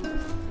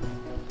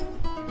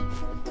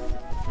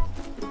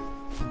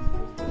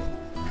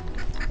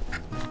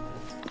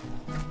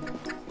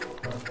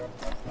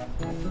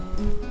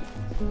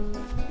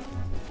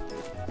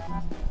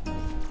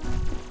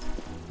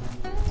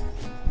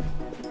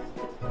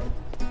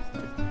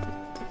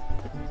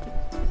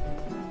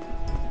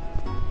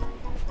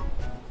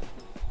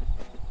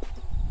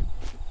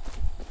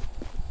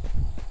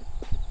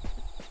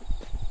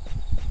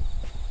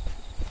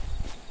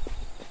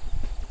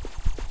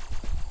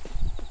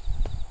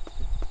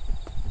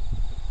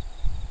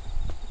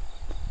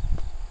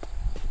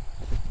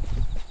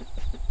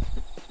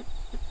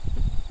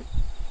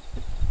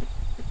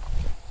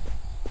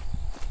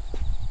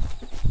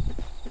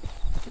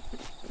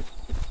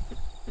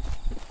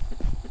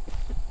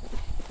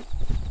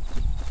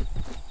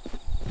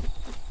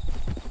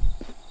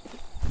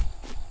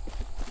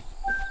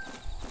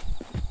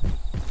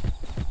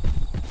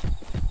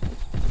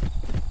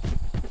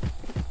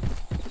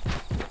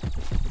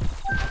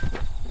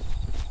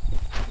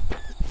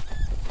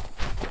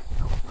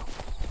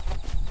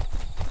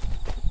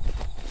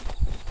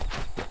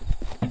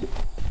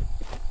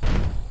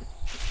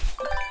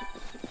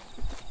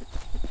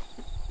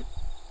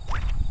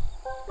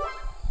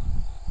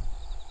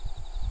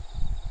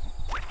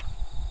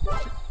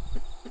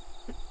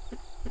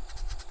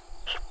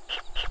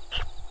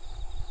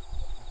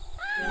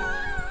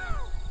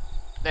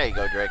 There you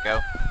go,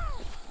 Draco.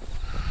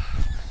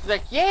 He's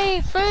like,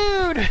 yay,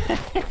 food!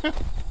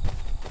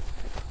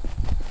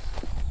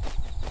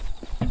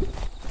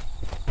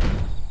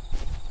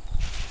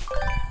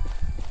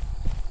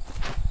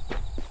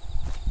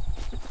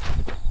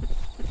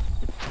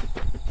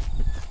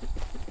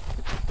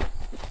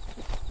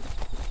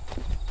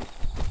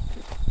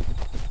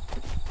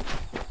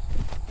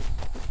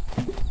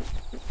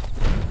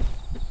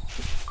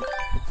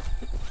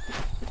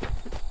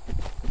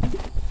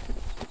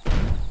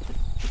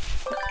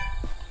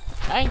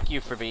 Thank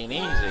you for being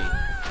easy.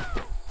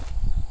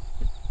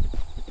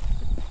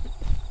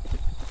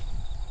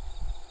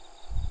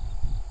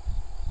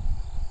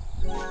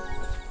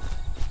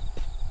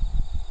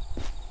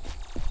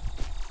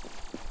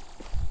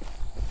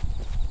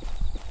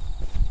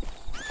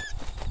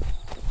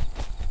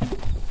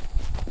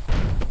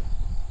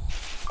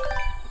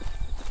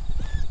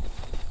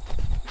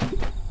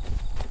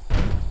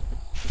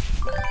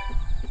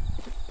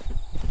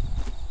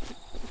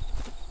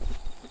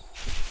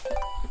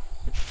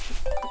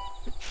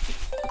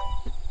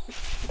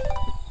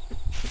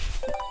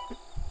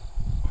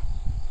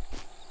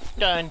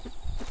 Done.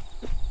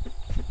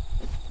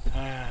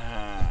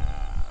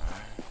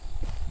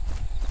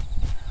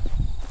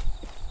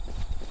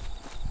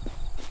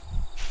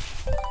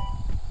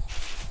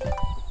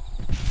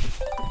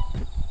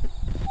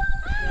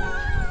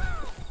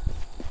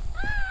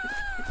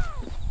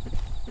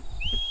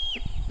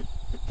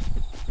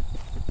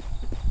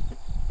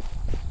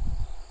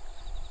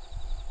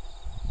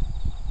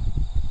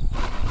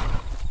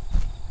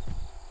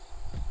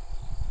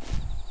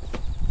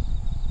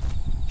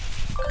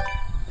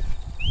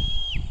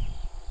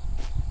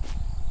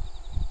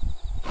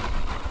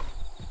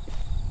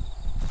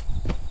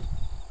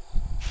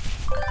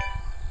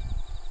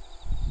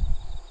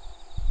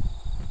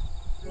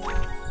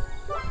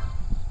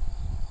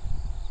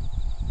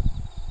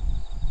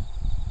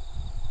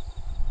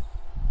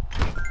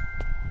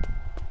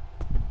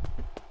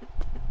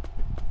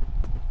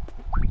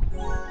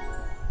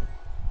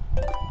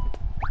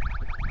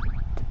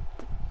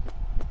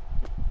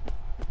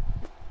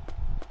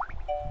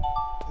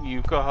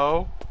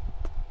 Yukaho?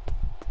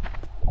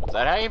 Is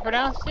that how you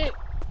pronounced it?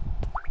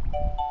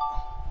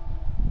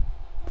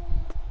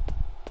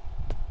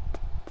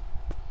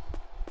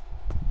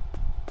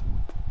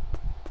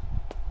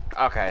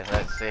 Okay,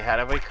 let's see. How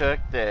do we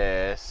cook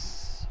this?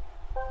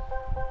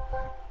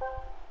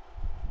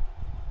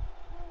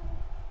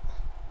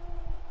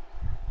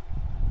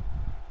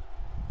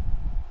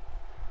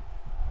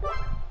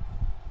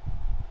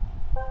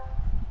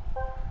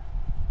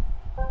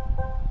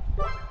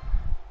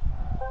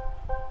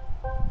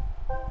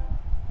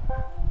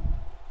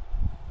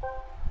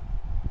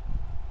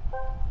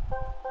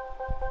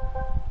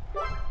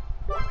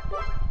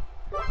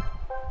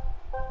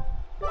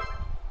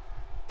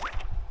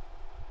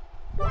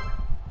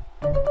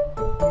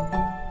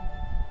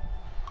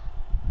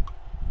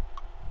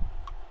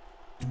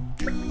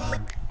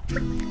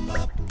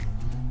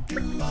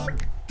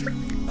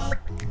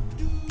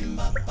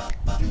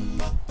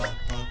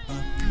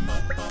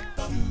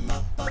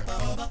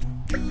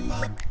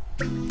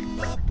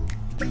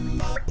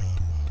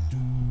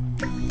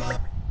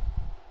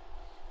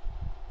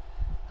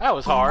 That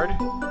was hard.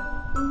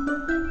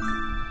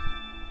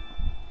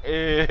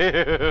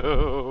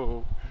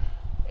 Ew.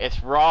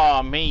 It's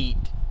raw meat.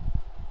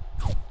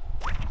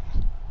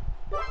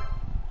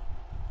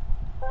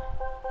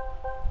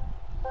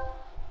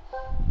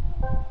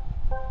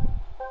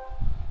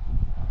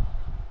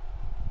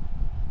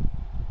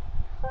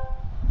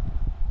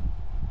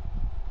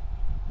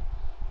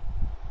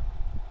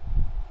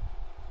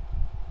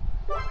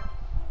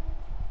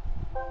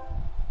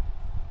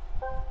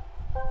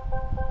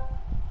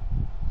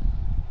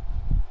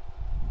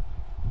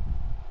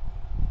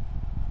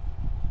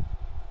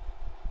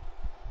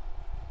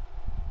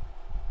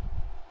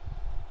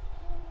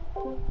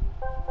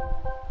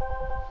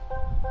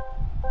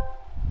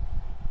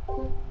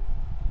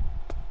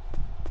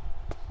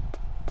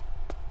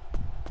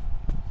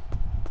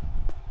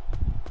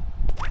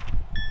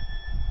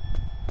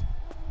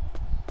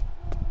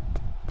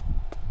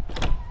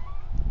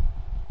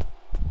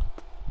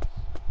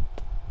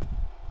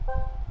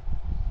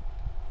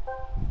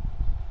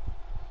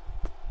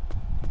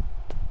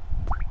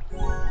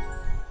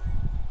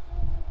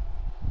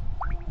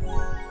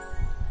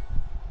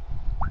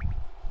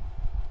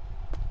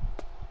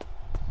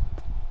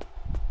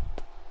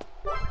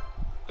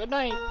 Good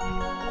night.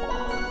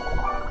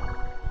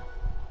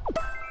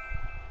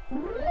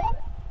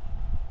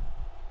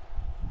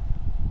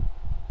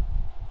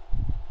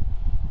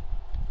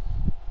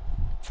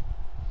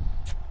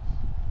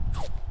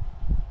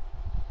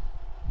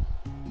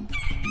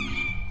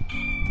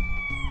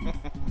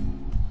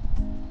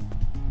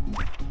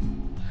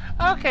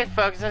 Okay,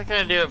 folks, that's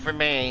gonna do it for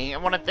me. I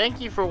want to thank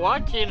you for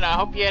watching. I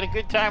hope you had a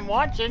good time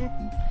watching.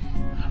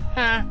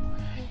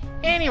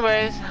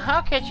 Anyways,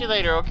 I'll catch you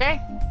later,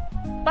 okay?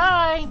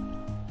 Bye!